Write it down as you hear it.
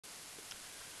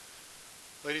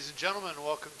Ladies and gentlemen,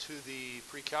 welcome to the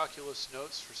pre-calculus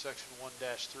notes for section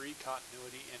 1-3,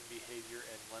 continuity in behavior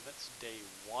and limits, day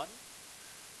 1.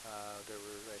 There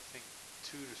were, I think,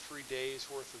 2 to 3 days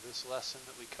worth of this lesson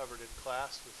that we covered in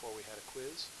class before we had a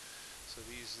quiz. So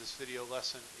this video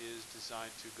lesson is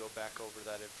designed to go back over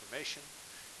that information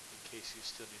in case you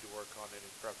still need to work on it in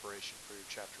preparation for your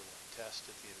chapter 1 test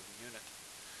at the end of the unit.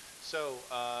 So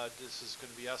this is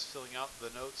going to be us filling out the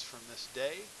notes from this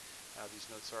day. These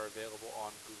notes are available on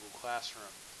Google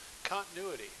Classroom.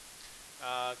 Continuity.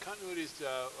 Continuity is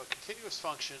a continuous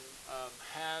function,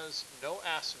 has no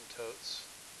asymptotes,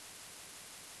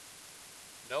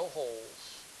 no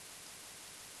holes,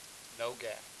 no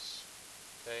gaps.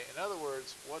 Okay. In other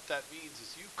words, what that means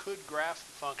is you could graph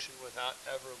the function without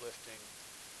ever lifting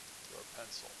your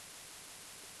pencil.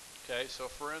 Okay. So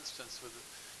for instance, with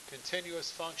continuous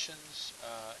functions,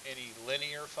 any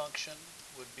linear function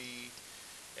would be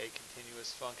a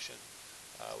continuous function.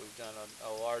 We've done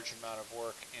a large amount of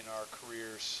work in our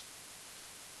careers.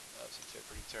 That's a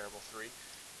pretty terrible 3.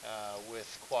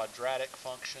 With quadratic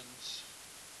functions,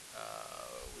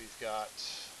 we've got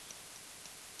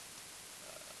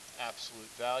absolute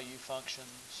value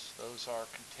functions. Those are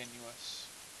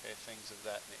continuous. Okay, things of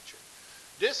that nature.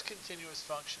 Discontinuous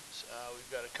functions,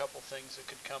 we've got a couple things that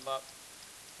could come up.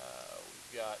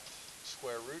 We've got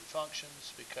square root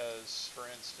functions because,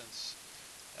 for instance,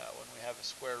 when we have a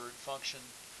square root function,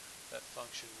 that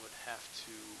function would have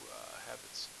to have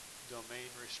its domain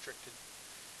restricted.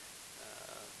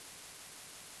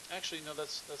 Actually, no,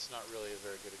 that's not really a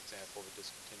very good example of a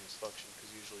discontinuous function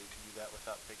because usually you can do that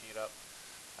without picking it up.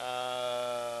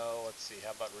 Let's see,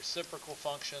 how about reciprocal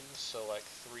functions? So like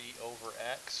 3 over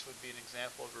x would be an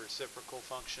example of a reciprocal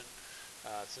function.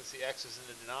 Since the x is in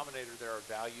the denominator, there are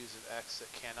values of x that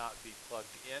cannot be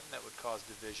plugged in that would cause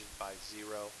division by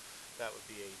 0. That would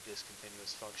be a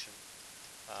discontinuous function.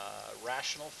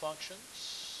 Rational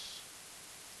functions.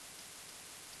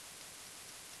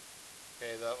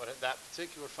 Okay, that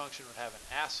particular function would have an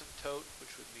asymptote,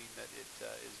 which would mean that it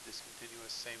is discontinuous,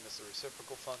 same as the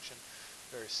reciprocal function,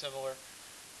 very similar.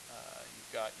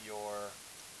 You've got your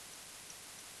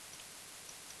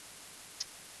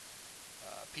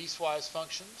piecewise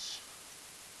functions.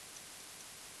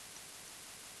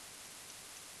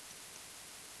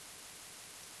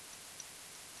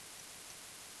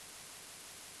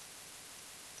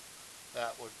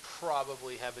 That would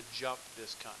probably have a jump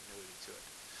discontinuity to it.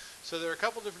 So there are a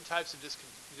couple different types of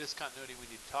discontinuity we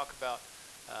need to talk about.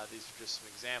 These are just some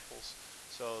examples.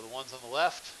 So the ones on the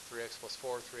left, 3x plus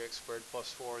 4, 3x squared plus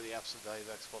 4, the absolute value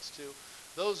of x plus 2.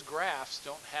 Those graphs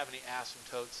don't have any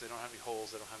asymptotes, they don't have any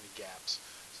holes, they don't have any gaps.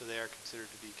 So they are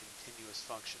considered to be continuous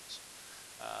functions.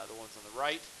 The ones on the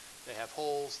right, they have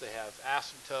holes, they have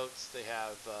asymptotes, they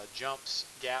have jumps,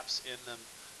 gaps in them.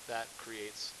 That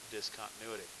creates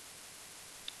discontinuity.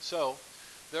 So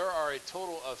there are a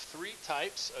total of 3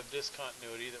 types of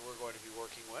discontinuity that we're going to be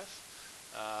working with.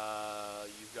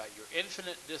 You've got your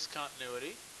infinite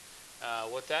discontinuity.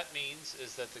 What that means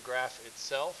is that the graph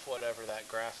itself, whatever that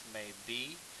graph may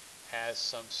be, has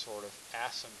some sort of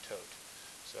asymptote.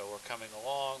 So we're coming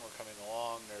along,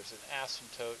 there's an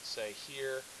asymptote, say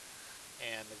here,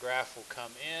 and the graph will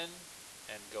come in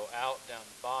and go out down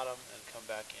the bottom and come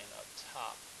back in up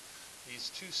top.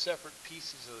 These 2 separate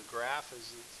pieces of the graph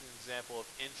is an example of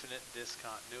infinite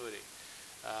discontinuity.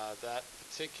 That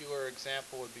particular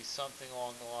example would be something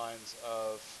along the lines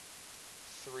of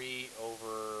 3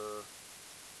 over,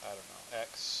 I don't know,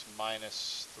 x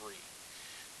minus 3.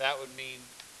 That would mean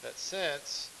that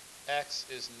since x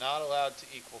is not allowed to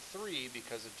equal 3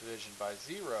 because of division by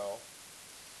 0,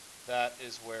 that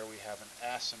is where we have an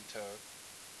asymptote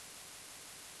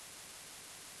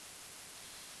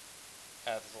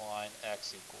at the line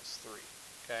x equals 3.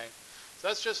 Okay, so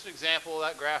that's just an example.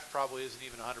 That graph probably isn't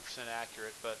even 100%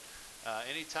 accurate, but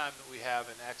anytime that we have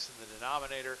an x in the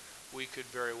denominator, we could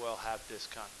very well have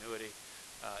discontinuity.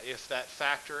 If that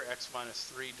factor, x minus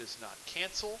 3, does not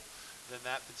cancel, then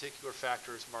that particular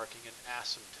factor is marking an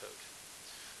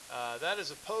asymptote. That is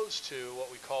opposed to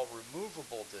what we call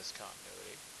removable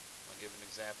discontinuity. I'll give an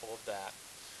example of that.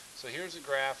 So here's a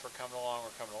graph, we're coming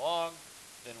along,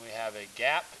 then we have a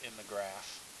gap in the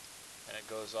graph, and it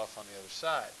goes off on the other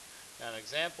side. Now an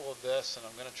example of this, and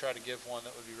I'm going to try to give one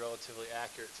that would be relatively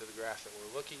accurate to the graph that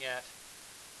we're looking at,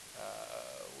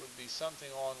 would be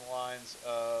something along the lines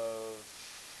of,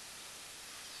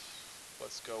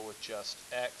 let's go with just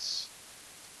x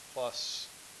plus,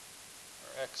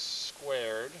 or x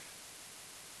squared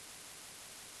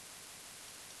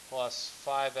plus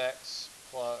 5x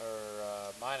plus,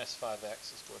 or minus 5x,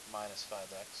 let's go with minus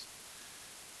 5x.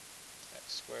 X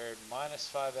squared minus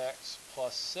 5x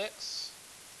plus 6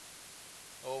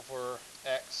 over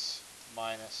x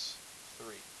minus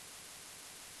 3.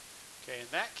 Okay, in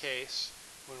that case,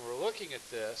 when we're looking at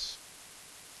this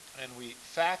and we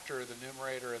factor the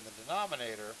numerator and the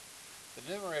denominator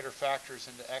factors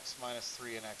into x minus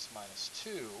 3 and x minus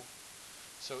 2.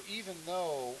 So even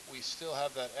though we still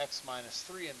have that x minus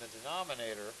 3 in the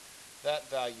denominator, that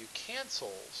value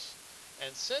cancels.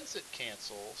 And since it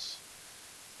cancels,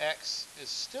 x is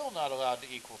still not allowed to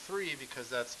equal 3 because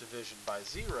that's division by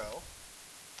 0.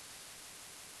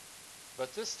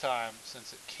 But this time,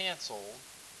 since it canceled,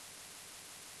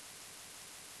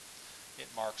 it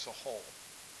marks a hole.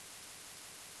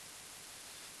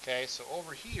 Okay, so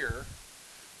over here,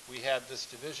 we had this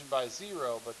division by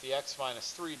 0, but the x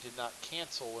minus 3 did not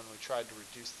cancel when we tried to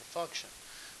reduce the function,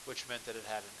 which meant that it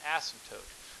had an asymptote.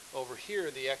 Over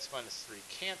here, the x minus 3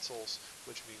 cancels,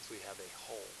 which means we have a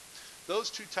hole.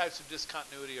 Those two types of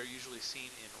discontinuity are usually seen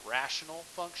in rational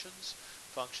functions,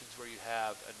 functions where you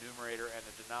have a numerator and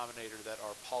a denominator that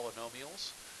are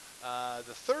polynomials.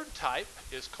 The third type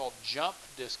is called jump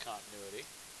discontinuity.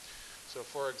 So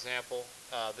for example,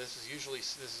 this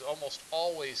is almost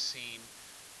always seen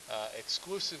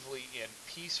exclusively in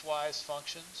piecewise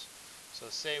functions. So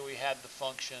say we had the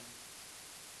function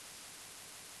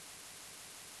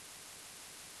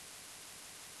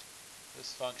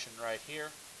this function right here.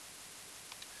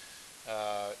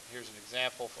 Here's an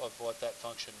example of what that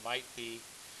function might be.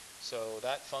 So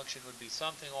that function would be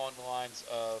something along the lines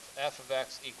of f of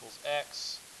x equals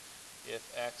x if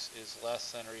x is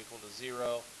less than or equal to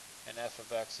 0, and f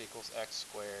of x equals x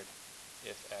squared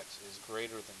if x is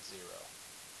greater than 0.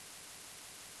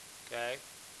 Okay?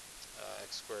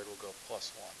 X squared will go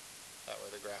plus 1. That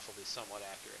way the graph will be somewhat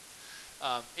accurate.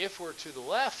 If we're to the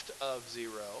left of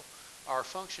 0, our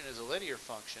function is a linear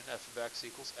function, f of x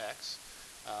equals x,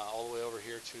 all the way over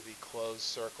here to the closed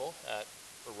circle at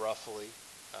roughly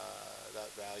that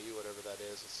value, whatever that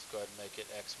is. Let's go ahead and make it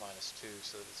x minus 2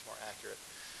 so that it's more accurate.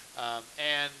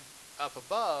 And up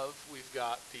above, we've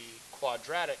got the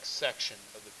quadratic section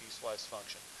of the piecewise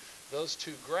function. Those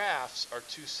two graphs are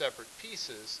two separate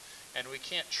pieces, and we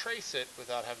can't trace it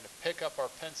without having to pick up our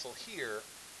pencil here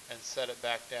and set it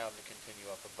back down to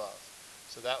continue up above.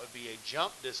 So that would be a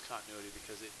jump discontinuity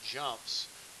because it jumps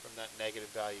from that negative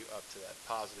value up to that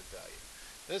positive value.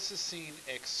 This is seen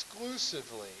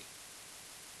exclusively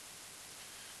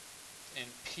in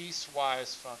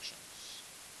piecewise functions,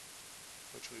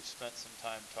 which we've spent some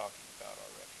time talking about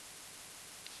already.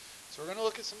 So we're going to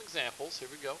look at some examples. Here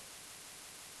we go.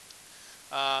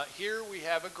 Here we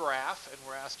have a graph, and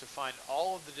we're asked to find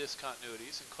all of the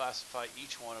discontinuities and classify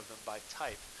each one of them by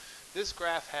type. This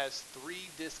graph has 3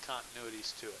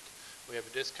 discontinuities to it. We have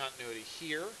a discontinuity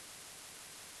here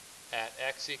at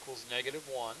x equals negative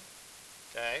 1.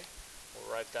 Okay,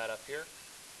 we'll write that up here.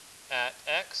 At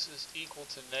x is equal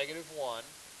to negative 1,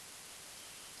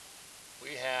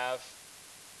 we have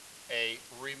a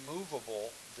removable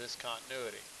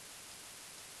discontinuity.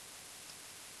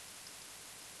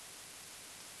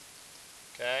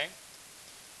 Okay,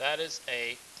 that is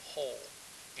a hole.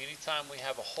 Anytime we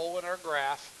have a hole in our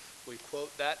graph, we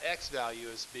quote that x value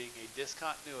as being a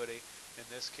discontinuity, in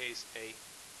this case a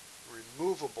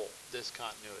removable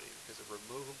discontinuity, because a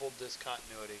removable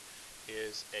discontinuity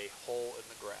is a hole in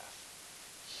the graph.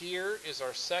 Here is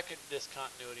our second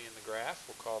discontinuity in the graph.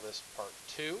 We'll call this part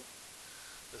 2.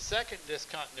 The second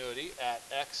discontinuity at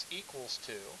x equals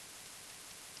 2,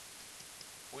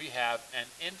 we have an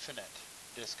infinite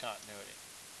discontinuity.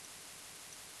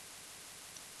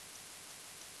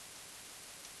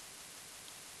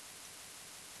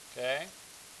 Okay?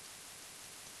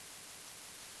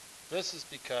 This is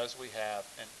because we have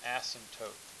an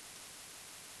asymptote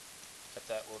at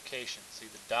that location. See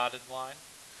the dotted line?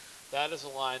 That is a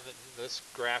line that this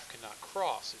graph cannot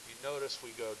cross. If you notice,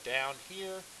 we go down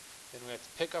here, then we have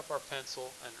to pick up our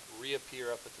pencil and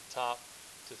reappear up at the top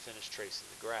to finish tracing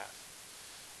the graph.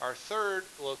 Our third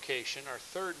location, our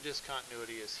third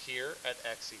discontinuity is here at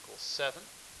x equals 7.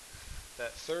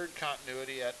 That third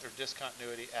continuity or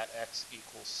discontinuity at x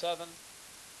equals 7,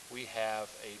 we have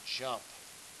a jump.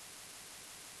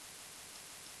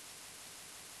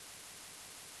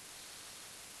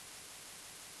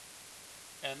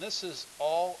 And this is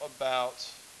all about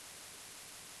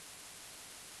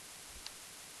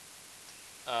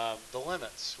the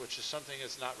limits, which is something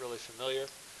that's not really familiar.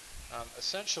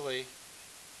 Essentially,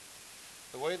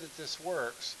 the way that this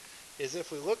works is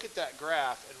if we look at that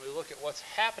graph and we look at what's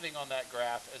happening on that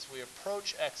graph as we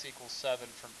approach x equals 7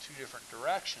 from 2 different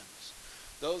directions,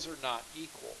 those are not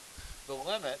equal. The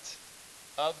limit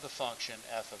of the function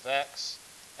f of x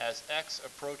as x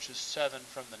approaches 7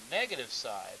 from the negative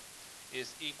side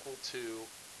is equal to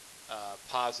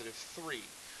positive 3.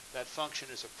 That function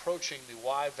is approaching the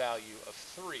y value of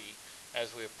 3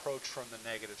 as we approach from the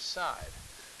negative side.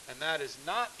 And that is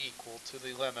not equal to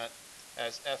the limit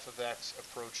as f of x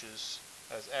approaches,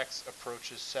 as x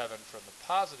approaches 7 from the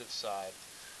positive side,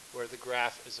 where the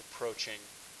graph is approaching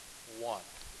 1.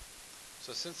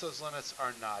 So since those limits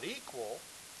are not equal,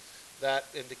 that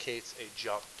indicates a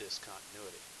jump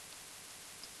discontinuity.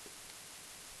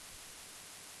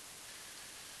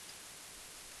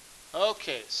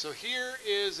 Okay, so here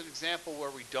is an example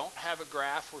where we don't have a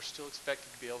graph. We're still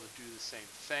expected to be able to do the same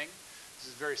thing. This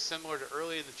is very similar to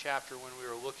early in the chapter when we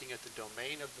were looking at the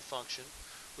domain of the function.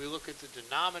 We look at the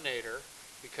denominator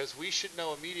because we should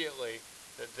know immediately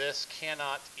that this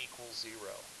cannot equal 0.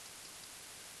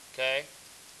 Okay?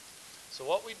 So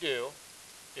what we do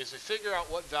is we figure out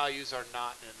what values are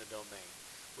not in the domain.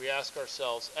 We ask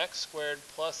ourselves x squared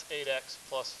plus 8x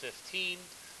plus 15.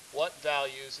 What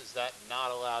values is that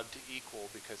not allowed to equal,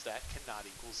 because that cannot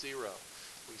equal 0?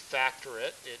 We factor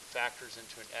it. It factors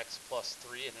into an x plus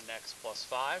 3 and an x plus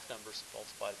 5. Numbers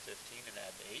multiply to 15 and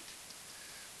add to 8,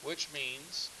 which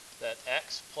means that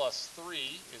x plus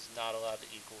 3 is not allowed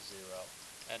to equal 0,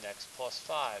 and x plus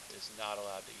 5 is not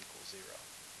allowed to equal 0.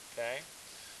 Okay?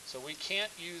 So we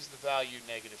can't use the value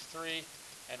negative 3,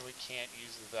 and we can't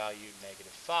use the value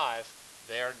negative 5.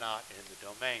 They are not in the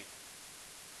domain.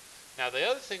 Now the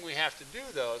other thing we have to do,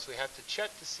 though, is we have to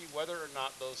check to see whether or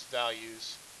not those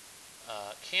values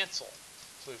cancel.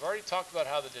 So we've already talked about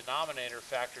how the denominator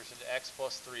factors into x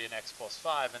plus 3 and x plus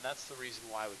 5, and that's the reason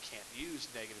why we can't use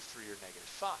negative 3 or negative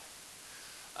 5.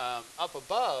 Up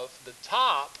above, the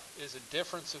top is a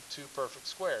difference of two perfect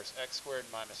squares. X squared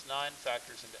minus 9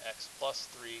 factors into x plus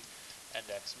 3 and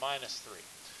x minus 3.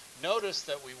 Notice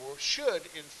that we should,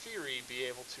 in theory, be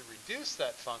able to reduce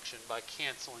that function by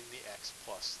canceling the x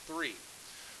plus 3.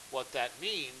 What that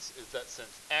means is that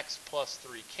since x plus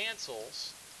 3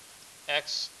 cancels,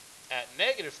 x at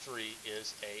negative 3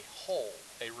 is a whole,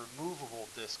 a removable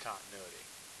discontinuity.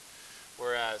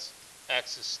 Whereas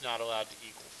x is not allowed to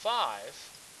equal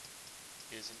 5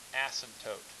 is an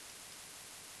asymptote.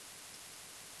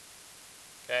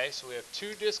 Okay, so we have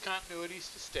two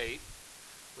discontinuities to state.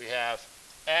 We have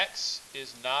x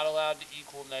is not allowed to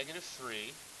equal negative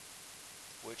 3,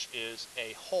 which is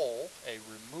a whole, a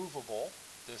removable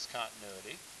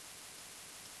discontinuity.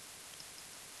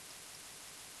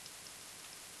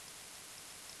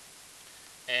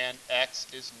 And x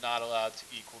is not allowed to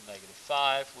equal negative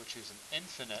 5, which is an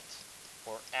infinite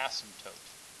or asymptote.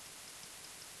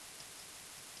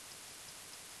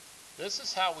 This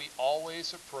is how we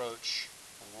always approach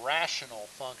rational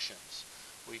functions.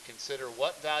 We consider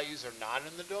what values are not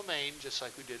in the domain, just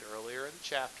like we did earlier in the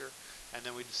chapter, and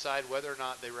then we decide whether or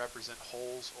not they represent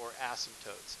wholes or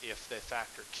asymptotes. If the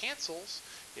factor cancels,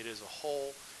 it is a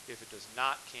whole. If it does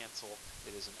not cancel,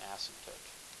 it is an asymptote.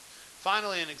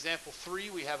 Finally, in example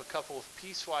 3, we have a couple of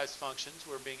piecewise functions.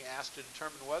 We're being asked to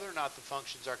determine whether or not the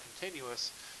functions are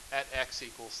continuous at x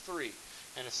equals 3.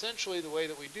 And essentially the way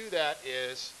that we do that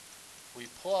is we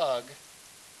plug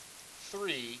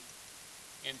 3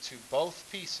 into both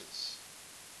pieces.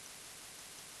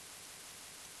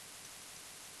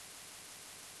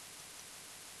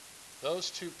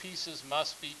 Those two pieces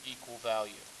must be equal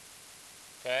value.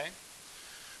 Okay?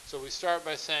 So we start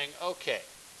by saying, okay,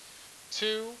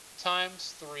 2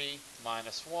 times 3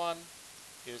 minus 1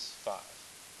 is 5.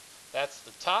 That's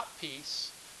the top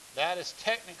piece. That is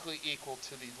technically equal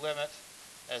to the limit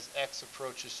as x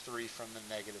approaches 3 from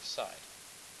the negative side.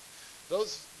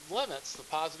 Those limits, the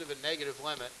positive and negative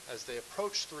limit, as they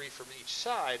approach 3 from each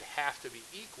side, have to be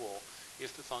equal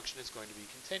if the function is going to be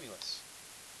continuous.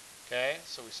 Okay,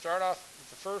 so we start off with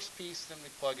the first piece, then we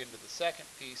plug into the second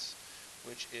piece,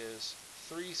 which is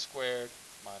 3 squared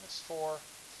minus 4.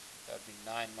 That would be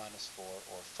 9 minus 4,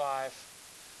 or 5.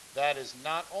 That is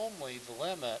not only the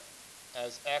limit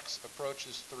as x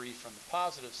approaches 3 from the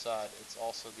positive side, it's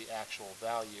also the actual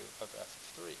value of f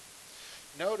of 3.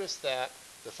 Notice that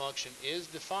the function is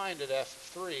defined at f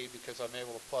of 3 because I'm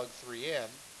able to plug 3 in,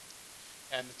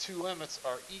 and the two limits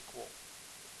are equal.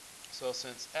 So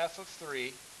since f of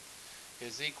 3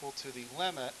 is equal to the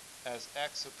limit as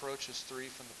x approaches 3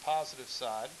 from the positive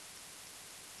side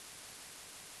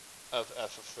of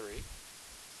f of 3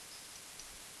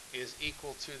 is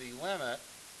equal to the limit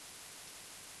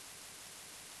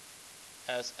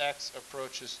as x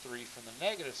approaches 3 from the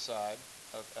negative side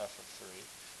of f of 3.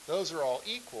 Those are all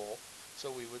equal,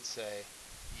 so we would say,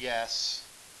 yes,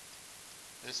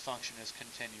 this function is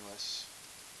continuous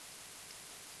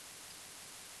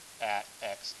at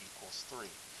x equals 3.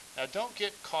 Now don't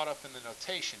get caught up in the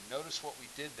notation. Notice what we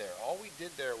did there. All we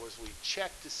did there was we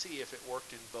checked to see if it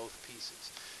worked in both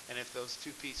pieces. And if those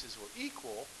two pieces were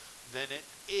equal, then it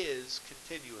is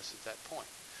continuous at that point.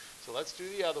 So let's do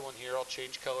the other one here. I'll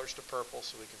change colors to purple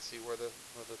so we can see where the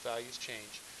values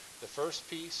change. The first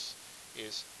piece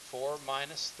is 4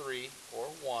 minus 3, or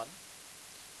 1.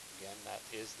 Again, that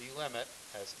is the limit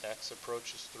as x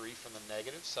approaches 3 from the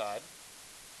negative side.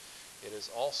 It is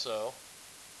also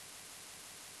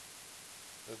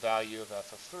the value of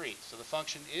f of 3. So the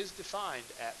function is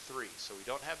defined at 3, so we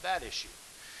don't have that issue.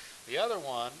 The other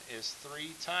one is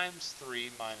 3 times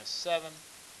 3 minus 7,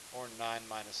 or 9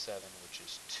 minus 7, which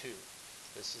is 2.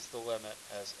 This is the limit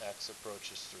as x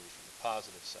approaches 3 from the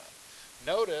positive side.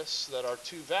 Notice that our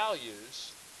two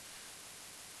values,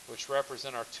 which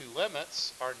represent our two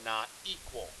limits, are not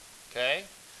equal. Okay?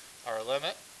 Our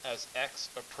limit as x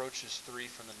approaches 3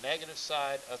 from the negative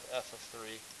side of f of 3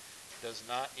 does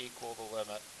not equal the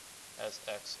limit as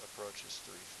x approaches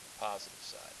 3 from the positive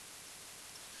side.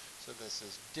 So this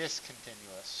is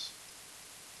discontinuous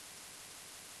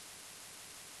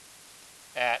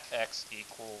at x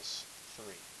equals 3.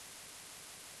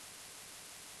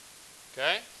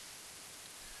 Okay?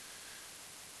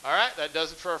 All right, that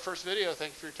does it for our first video.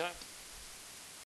 Thank you for your time.